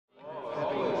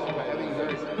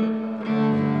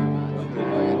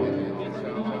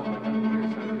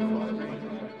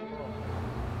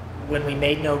when we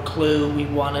made No Clue, we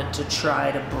wanted to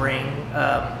try to bring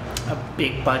a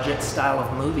big budget style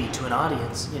of movie to an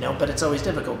audience, you know, but it's always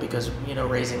difficult because, you know,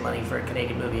 raising money for a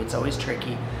Canadian movie, it's always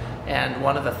tricky. And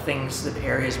one of the things, the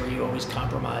areas where you always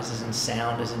compromise is in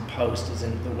sound, is in post, is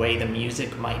in the way the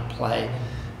music might play.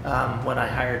 When I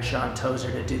hired Sean Tozer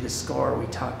to do the score, we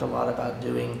talked a lot about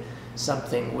doing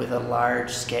something with a large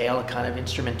scale, a kind of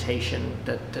instrumentation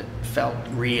that felt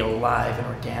real, live, and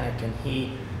organic. And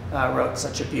he wrote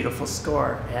such a beautiful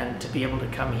score. And to be able to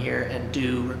come here and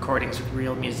do recordings with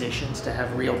real musicians, to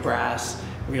have real brass,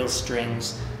 real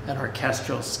strings, an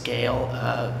orchestral scale,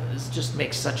 just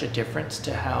makes such a difference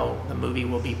to how the movie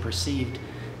will be perceived.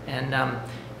 And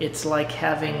it's like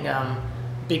having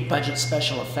big budget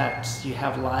special effects. You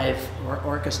have live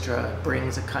orchestra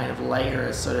brings a kind of layer,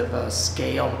 a sort of a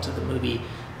scale to the movie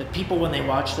that people, when they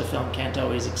watch the film, can't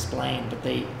always explain, but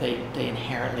they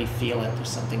inherently feel it. There's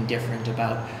something different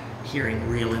about hearing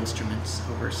real instruments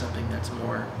over something that's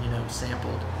more, you know,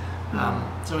 sampled.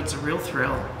 So it's a real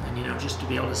thrill, and, you know, just to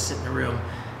be able to sit in a room,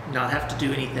 not have to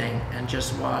do anything, and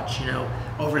just watch, you know,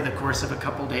 over the course of a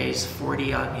couple days,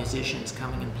 40-odd musicians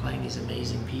coming and playing these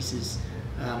amazing pieces.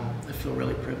 I feel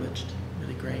really privileged,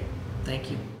 really great.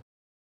 Thank you.